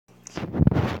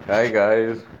Hi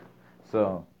guys.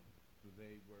 So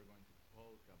today we're going to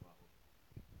talk about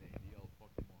the ideal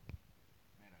Pokemon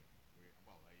meta.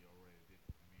 Well, I already did.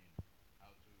 I mean,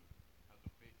 how to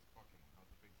fix Pokemon, how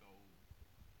to fix the old,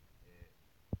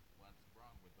 what's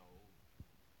wrong with the old,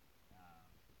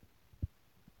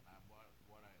 and why I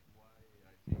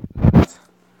think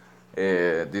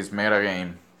that this meta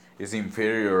game is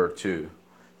inferior to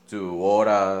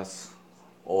Auras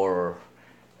or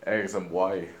X and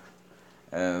Y.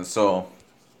 And so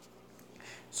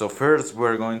first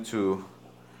we're going to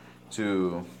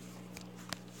to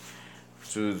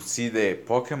see the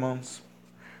Pokemons.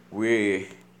 We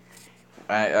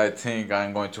I think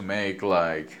I'm going to make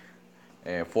like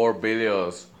 4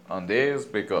 videos on this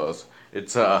because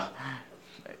it's a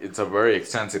very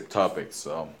extensive topic.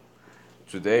 So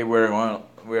today we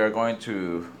are going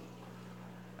to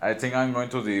I think I'm going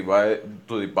to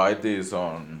divide this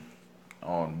on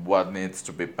what needs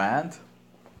to be banned,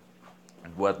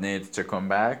 what needs to come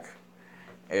back,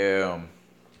 um,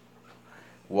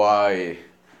 why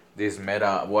this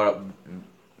meta what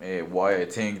why I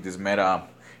think this meta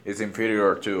is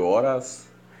inferior to others,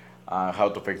 how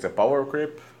to fix the power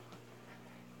creep,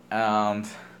 and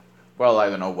well, I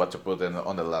don't know what to put in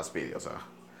on the last video. So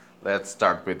let's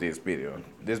start with this video.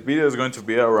 This video is going to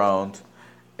be um, around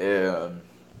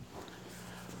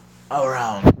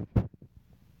around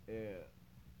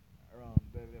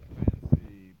the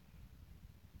defensive,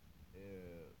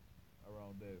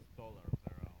 around the stallers,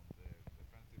 around the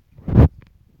defensive threats.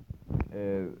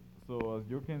 So as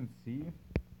you can see,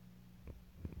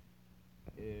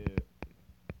 uh,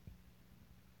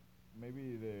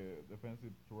 maybe the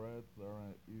defensive threats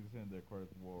are isn't the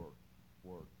correct word.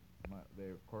 Word.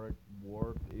 The correct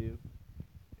word is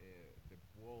the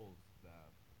walls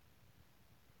that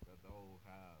the all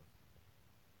has.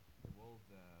 The walls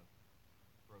that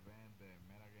prevent the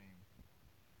metagame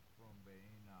from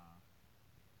being a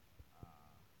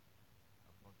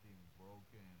fucking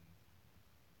broken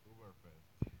Uberfest.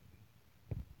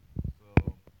 So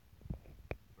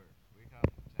first we have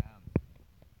Chansey.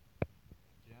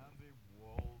 Chansey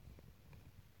walls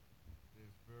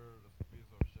this first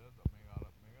piece of shit.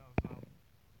 Mega Sam,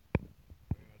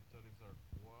 Mega Charizard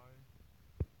Y,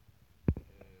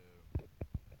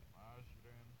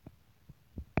 Ashgren,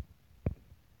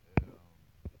 um,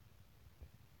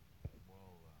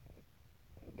 well,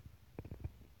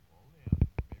 only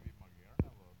maybe Magearna,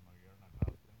 but Magearna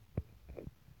has things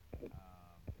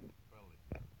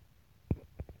Pelipper.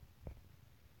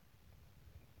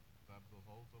 Zapdos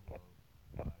also, but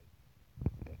like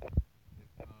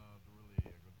it's not really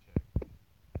a good check.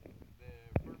 The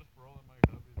first problem I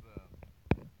have is that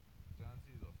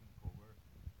Chansey doesn't cover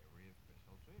every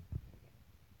special suite.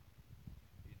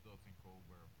 It doesn't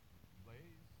cover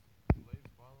Blaze, Blaze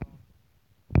Fallon.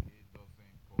 It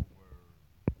doesn't cover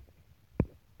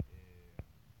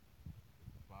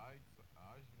Spikes,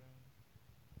 Ashgren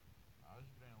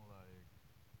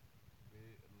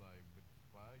like with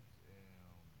Spikes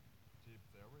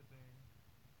chips everything.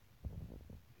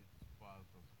 It's fast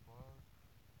as fuck.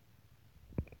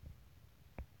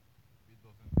 It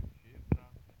doesn't do Hydra.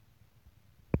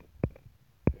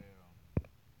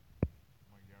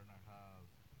 Magearna has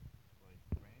like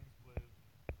Pain Split,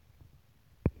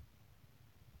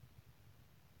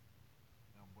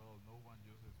 and well, no one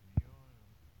uses Mew,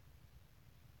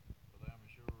 but I'm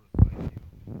sure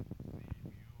Psychium,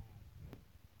 Mew,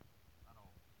 I don't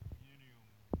know, Unium,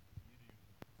 Unium,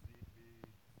 Seed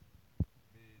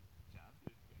beat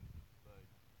Chansey. Like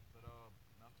set up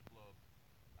Nasty Plot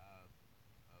at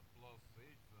 +6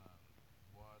 and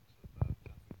watch that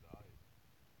Chansey die.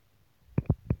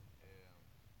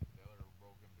 The other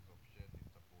broken piece of shit is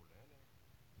Tapulele.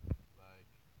 Like,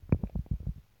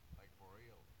 like for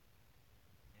real.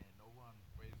 And no one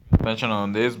pays me attention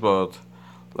on this, but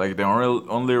like the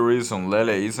only reason Lele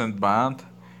isn't banned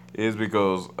is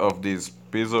because of this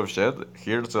piece of shit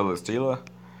here, Celesteela,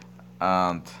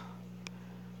 and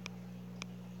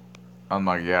and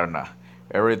Magearna.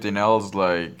 Everything else,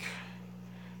 like,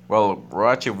 well,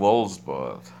 Rachi Walls,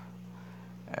 but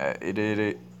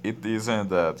it isn't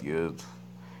that good.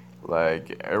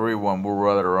 Like everyone would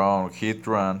rather own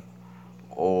Hitran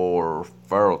or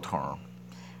Ferrothorn.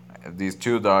 These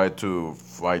two died to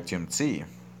fight Team C.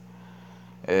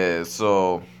 Uh,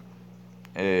 so,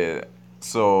 uh,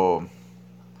 so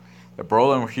the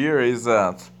problem here is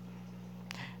that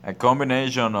a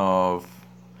combination of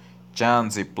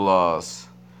Chansey plus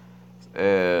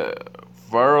uh,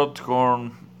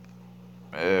 Ferrothorn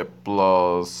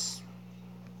plus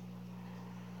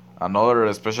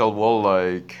another special wall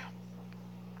like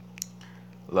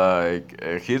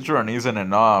Hitran isn't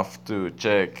enough to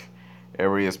check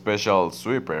every special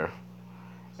sweeper.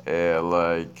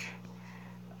 Like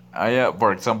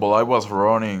for example, I was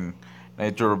running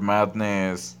Nature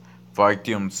Madness,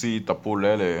 Factium C,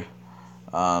 Tapulele,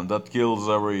 and that kills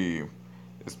every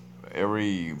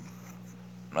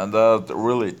and that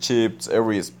really chips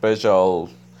every special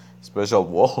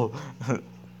wall.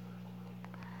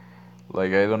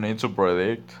 Like I don't need to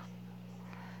predict.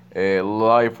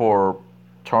 Life or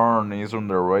turn is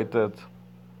underrated.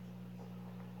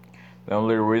 The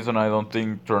only reason I don't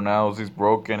think Tornados is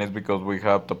broken is because we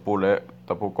have Tapu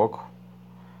Koko.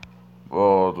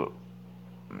 But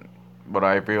but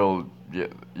I feel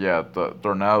yeah,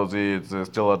 Tornados is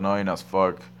still annoying as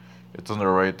fuck. It's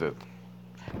underrated.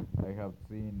 I have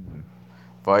seen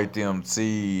Fighting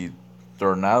see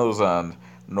Tornadoes and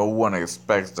no one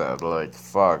expects that. Like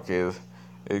fuck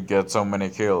it gets so many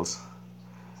kills.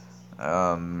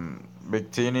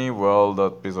 Big Tini, well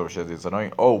that piece of shit is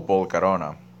annoying. Oh,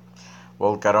 Volcarona.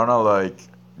 Volcarona like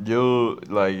you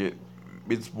like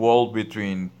it's walled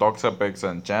between Toxapex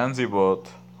and Chansey, but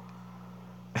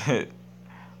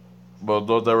but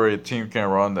not every team can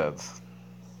run that.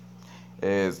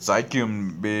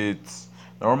 Psychium beats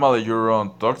normally you run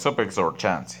Toxapex or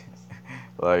Chansey.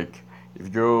 Like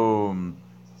if you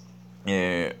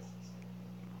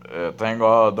thank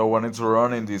God no one is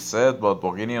running this set, but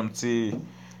Bohemian C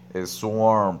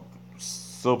Swarm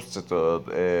substitute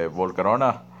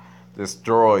Volcarona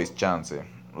destroys Chansey.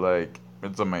 Like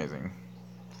it's amazing.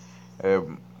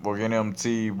 Bohemian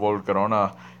C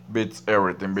Volcarona beats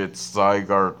everything. Beats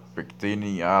Zygarde,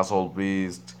 Victini, Asshole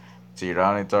Beast,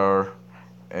 Tyranitar,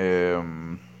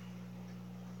 um,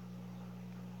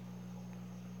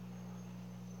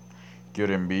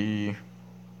 QMB.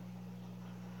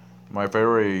 My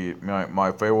favorite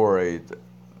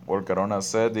Volcarona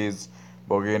set is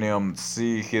Bogenium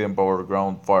C Hidden Power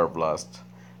Ground Fire Blast.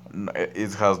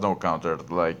 It has no counter.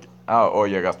 Like oh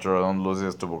yeah, Gastrodon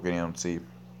loses to Bogenium C.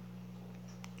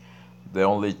 The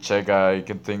only check I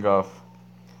can think of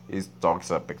is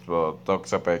Toxapex, but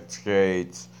Toxapex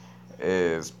hates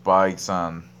spikes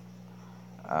and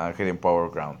Hidden Power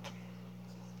Ground.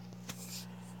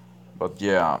 But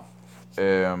yeah,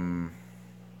 um,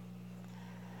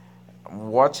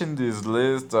 watching this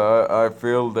list, I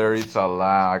feel there is a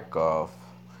lack of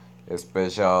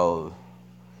special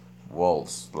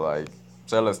walls. Like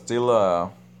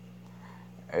Celesteela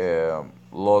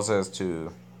losses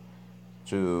to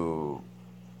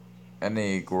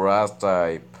any grass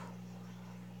type.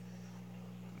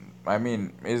 I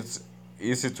mean, it's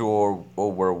easy to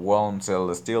overwhelm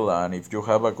Celesteela, and if you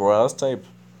have a grass type,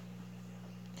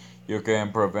 you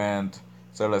can prevent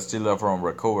Celesteela from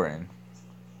recovering.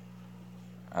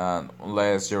 And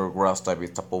unless your grass type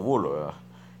is Tapu Bulu,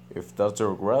 if that's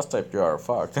your grass type, you are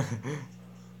fucked.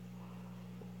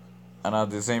 And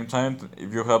at the same time,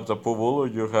 if you have Tapu Bulu,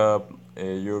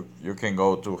 you can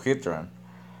go to Hitran.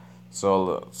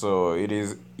 So it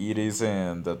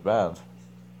isn't that bad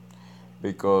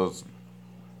because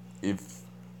if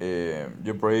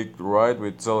you break right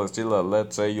with Celesteela,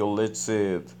 let's say you Lich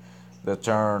Seed, the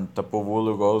turn Tapu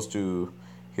Bulu goes to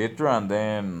Hitran,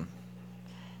 then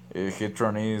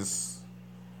Hitran is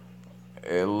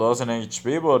lost in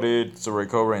HP, but it's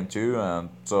recovering too, and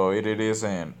it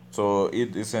isn't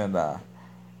a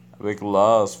big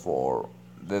loss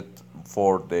that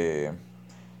for the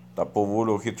Tapu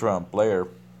Bulu Hitran player,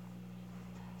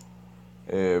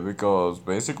 because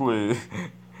basically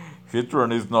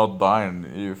Hitran is not dying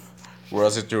if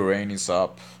Grassy Terrain is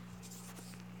up.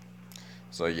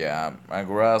 So yeah, a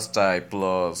grass type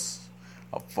plus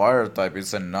a fire type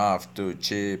is enough to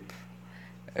chip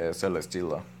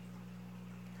Celesteela.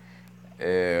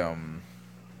 Um,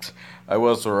 I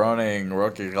was running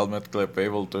Rocky Helmet Clip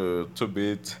able to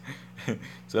beat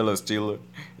Celesteela.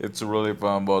 It's really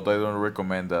fun, but I don't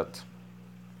recommend that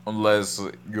unless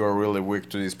you are really weak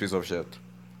to this piece of shit.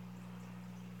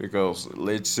 Because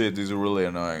Leech Seed is really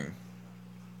annoying.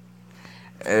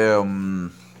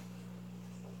 Um,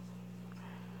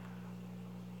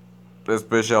 the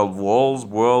special walls,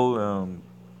 well,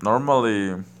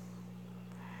 normally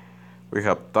we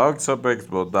have Toxapex,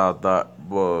 but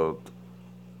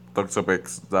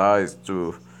Toxapex dies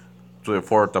to the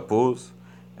four Tapus.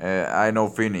 I know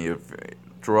Finny. If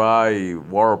try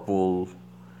Whirlpool,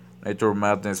 Nature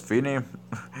Madness Finny,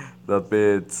 that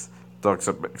beats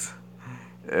Toxapex.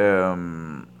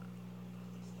 Um,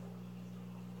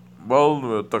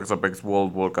 Toxapex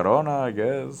World Volcarona, I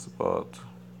guess, but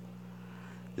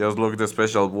just look at the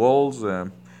special walls.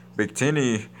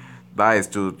 Victini dies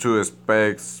to two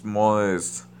specs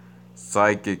smallest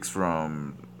psychics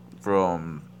from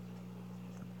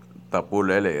Tapu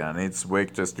Lele, and it's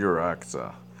weak to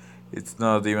Styraxa. It's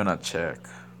not even a check.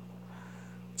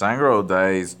 Tangrowth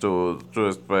dies to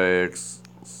specs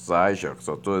Psyshock,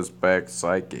 so to spec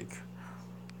Psychic.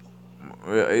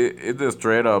 It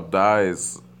straight up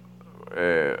dies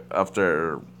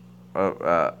after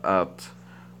at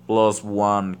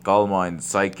 +1 Calma in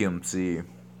Psychium C.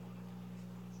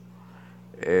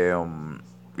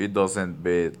 It doesn't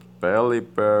beat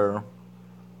Pelipper.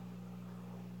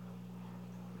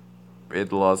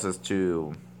 It loses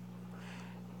to.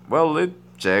 Well, it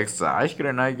checks the Ice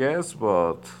Cream, I guess,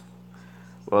 but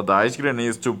the Ice Cream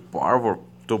is too powerful.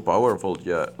 Too powerful,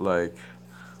 yeah. Like,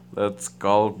 let's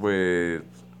calc with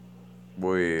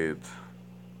with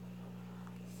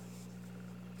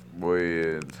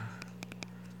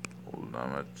full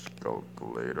damage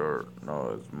calculator.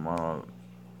 No,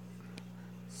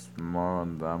 small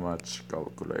damage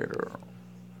calculator.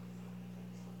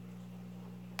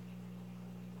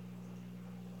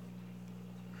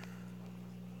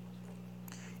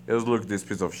 Just look this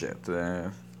piece of shit.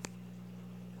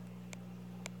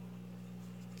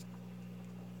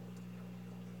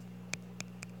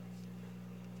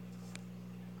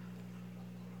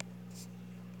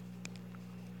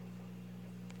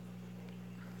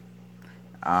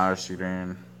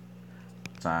 Ashirin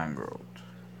Tangrowth.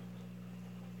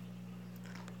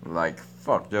 Like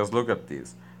fuck, just look at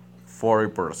this.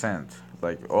 40%.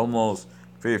 Like almost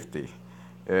 50.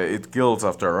 It kills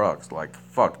after rocks. Like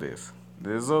fuck this.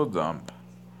 This is so dumb.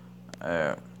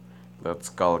 Uh, let's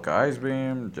calc Ice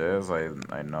Beam. Yes,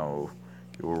 I know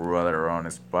you would rather run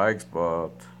spikes,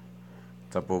 but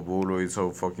Tapu Bulu is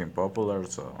so fucking popular,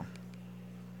 so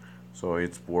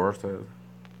it's worth it.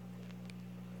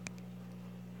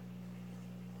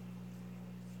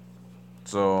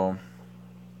 So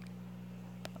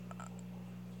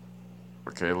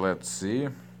okay, let's see.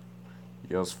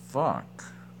 Just fuck.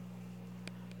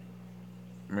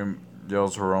 I mean,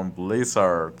 just run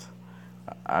Blizzard.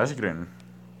 Ashgreen.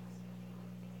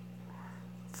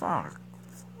 Fuck.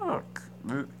 Fuck.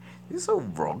 He's so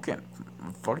broken.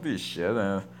 Fuck this shit.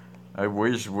 I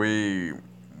wish we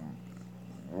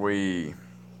we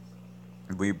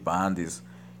ban this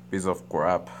piece of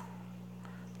crap.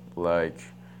 Like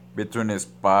between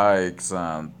spikes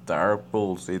and dark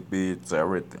pulse, it beats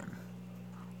everything.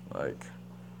 Like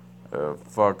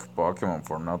fuck Pokemon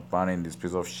for not banning this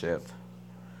piece of shit.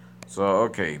 So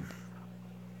okay,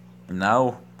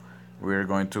 now we're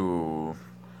going to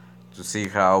see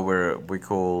how we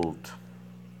could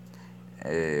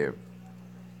uh,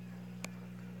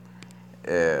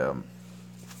 um,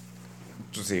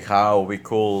 to see how we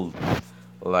could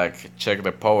like check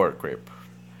the power creep.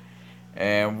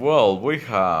 And well, we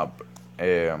have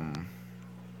um,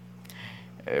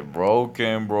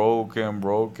 broken. Well,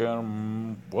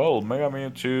 Mega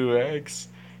Man 2X,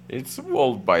 it's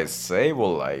walled by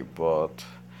Sableye, but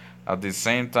at the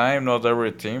same time, not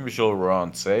every team should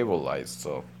run Sableye.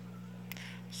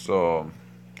 So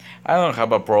I don't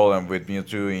have a problem with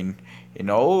Mewtwo in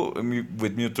O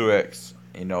with Mewtwo X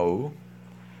in O,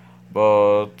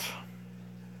 but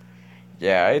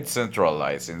yeah, it's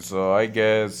centralizing. So I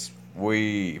guess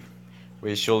we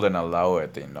shouldn't allow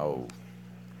it in O.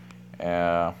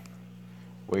 Uh,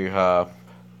 we have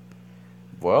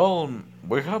well,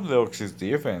 we have the Oxys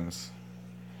defense.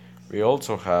 We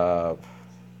also have.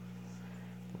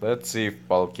 Let's see if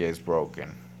Palkia is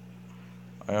broken.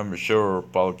 I am sure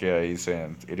Palkia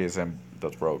isn't. It isn't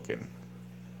that broken.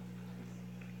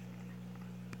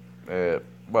 Uh,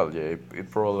 well, yeah,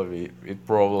 it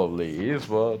probably is,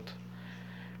 but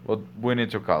we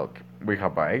need to calc. We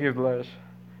have Aegis Slash,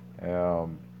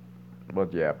 um,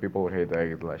 but yeah, people hate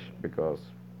Aegis Slash because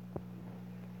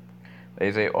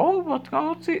they say, "Oh, but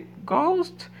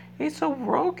Ghost is so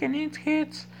broken. It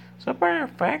hits super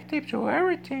effective to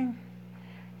everything.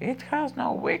 It has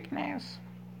no weakness."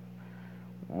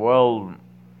 Well,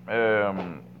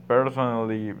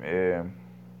 personally, you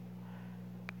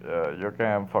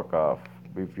can fuck off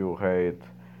if you hate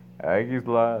Aegis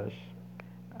Slash,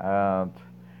 and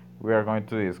we are going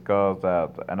to discuss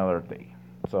that another day.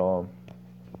 So,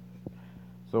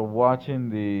 so watching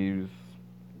these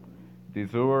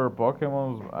other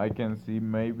Pokemon, I can see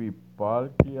maybe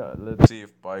Palkia. Let's see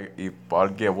if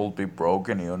Palkia will be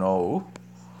broken.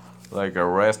 Like a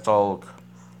Restalk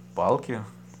Palkia.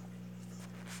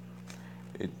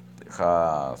 It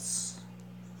has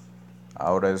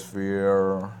Aura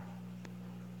Sphere.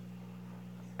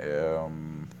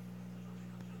 Um,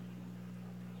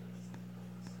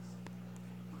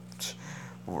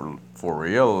 for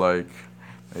real, like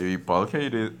maybe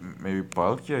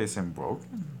Palkia isn't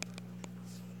broken.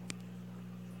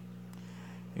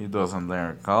 It doesn't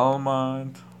learn Calm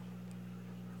Mind.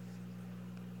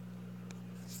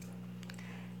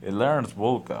 It learns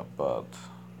bulk up, but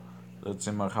let's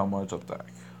see how much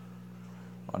attack.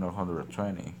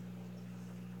 120.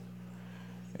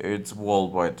 It's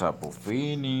walled by Tapu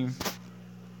Fini.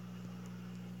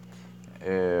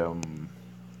 Um,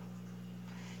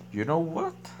 you know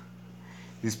what?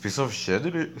 This piece of shit,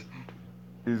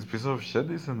 this piece of shit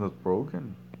isn't that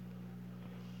broken.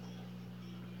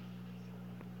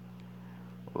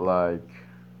 Like,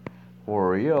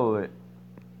 for real,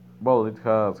 well, it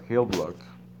has heal block.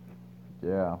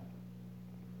 Yeah.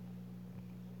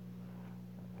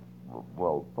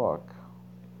 Well, fuck.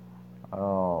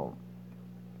 Oh,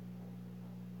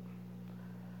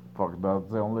 fuck. That's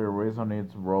the only reason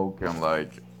it's broken.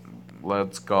 Like,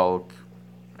 let's calc.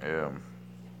 Um,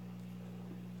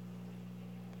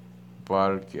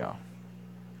 Palkia.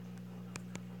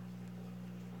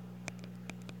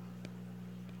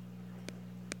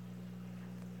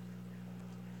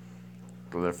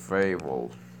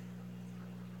 Clefable.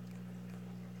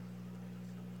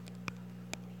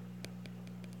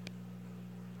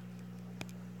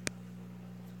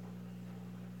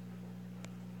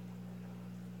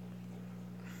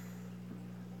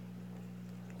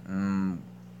 Mm,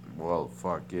 well,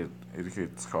 fuck it. It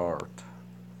hits hard.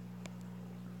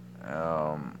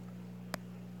 Um,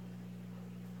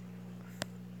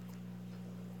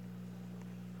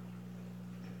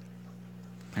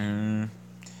 mm,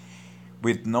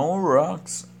 with no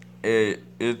rocks,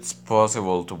 it's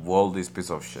possible to wall this piece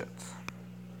of shit.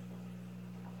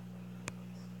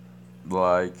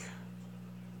 Like,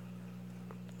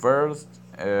 first,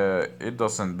 it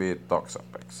doesn't beat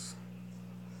Toxapex.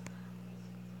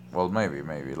 Well, maybe.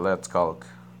 Let's calc.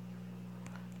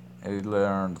 It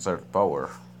learns Earth Power.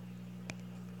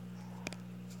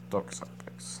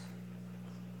 Toxapex.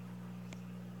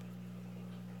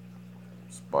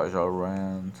 Special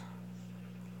Rand.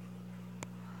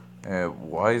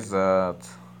 Why is that?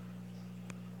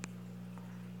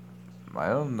 I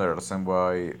don't understand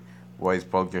why is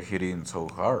Palkia hitting so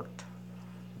hard.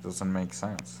 It doesn't make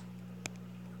sense.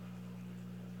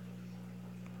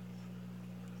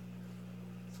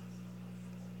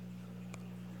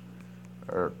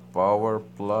 Earth Power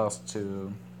plus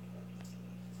 2.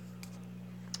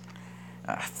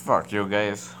 Ah, fuck you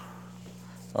guys.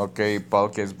 Okay,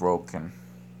 Palkia is broken.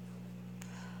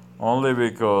 Only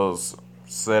because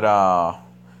Sera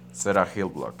heal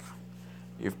block.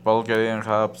 If Palkia didn't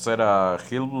have Sera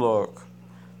heal block,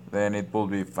 then it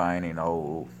would be fine, you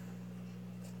know.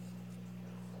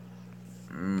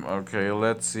 Okay,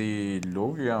 let's see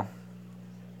Lugia.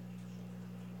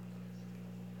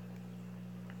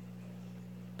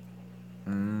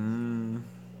 Mm,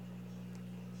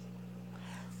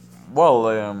 well,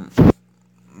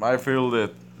 I feel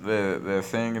that the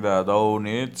thing that O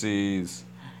needs is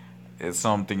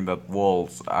something that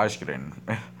walls Ashgren.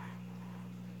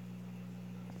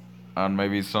 And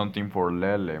maybe something for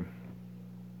Lele.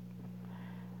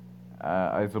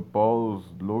 I suppose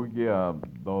Lugia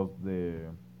does the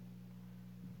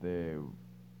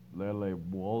Lele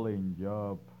walling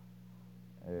job.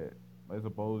 Uh, I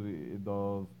suppose it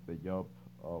does the job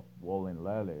of walling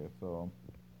Lele, so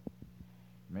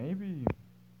maybe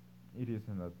it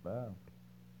isn't that bad.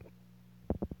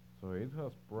 So it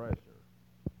has pressure.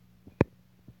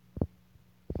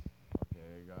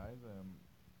 Okay, guys.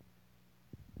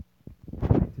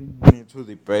 I think we need to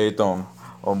debate on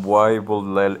why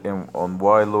on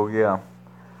why Lugia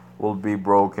will be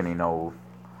broken.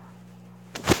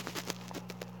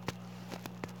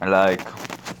 Like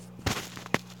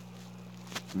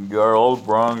you're all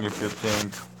wrong if you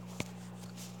think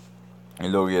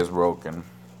Lugia is broken.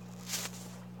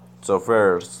 So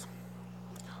first,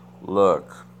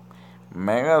 look,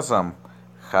 Megasam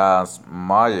has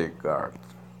Magic Guard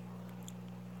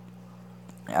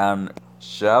and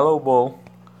Shadow Ball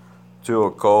to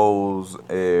oppose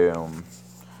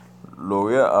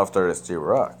Lugia after Steel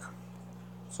Rock.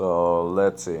 So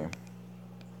let's see.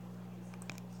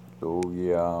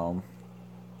 Lugia.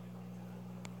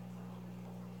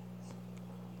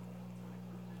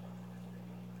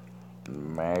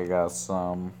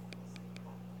 Megasam.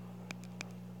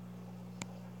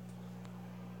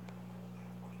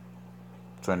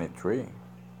 23.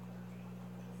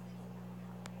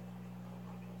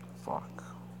 Fuck.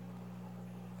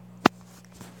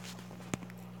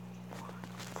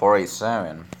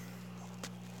 47.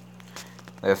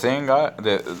 The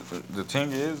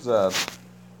thing is that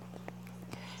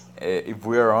if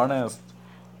we are honest,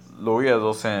 Lugia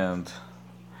doesn't.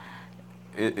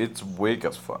 It's weak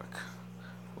as fuck.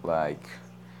 Like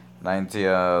 90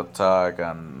 attack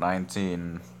and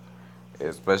 19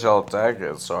 special attack.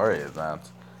 Sorry,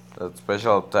 that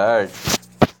special attack.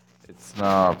 It's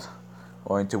not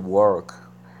going to work.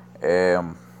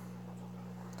 Um,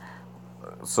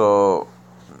 so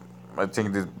I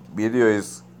think this video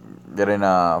is getting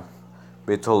a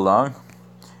bit too long.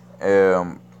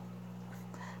 Um,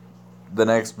 the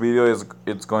next video is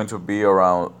it's going to be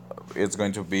around. It's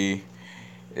going to be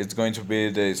it's going to be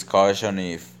the discussion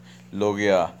if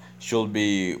Logia should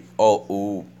be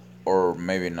OU or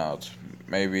maybe not.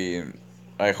 Maybe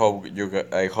I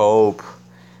hope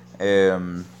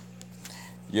um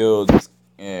you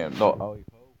no.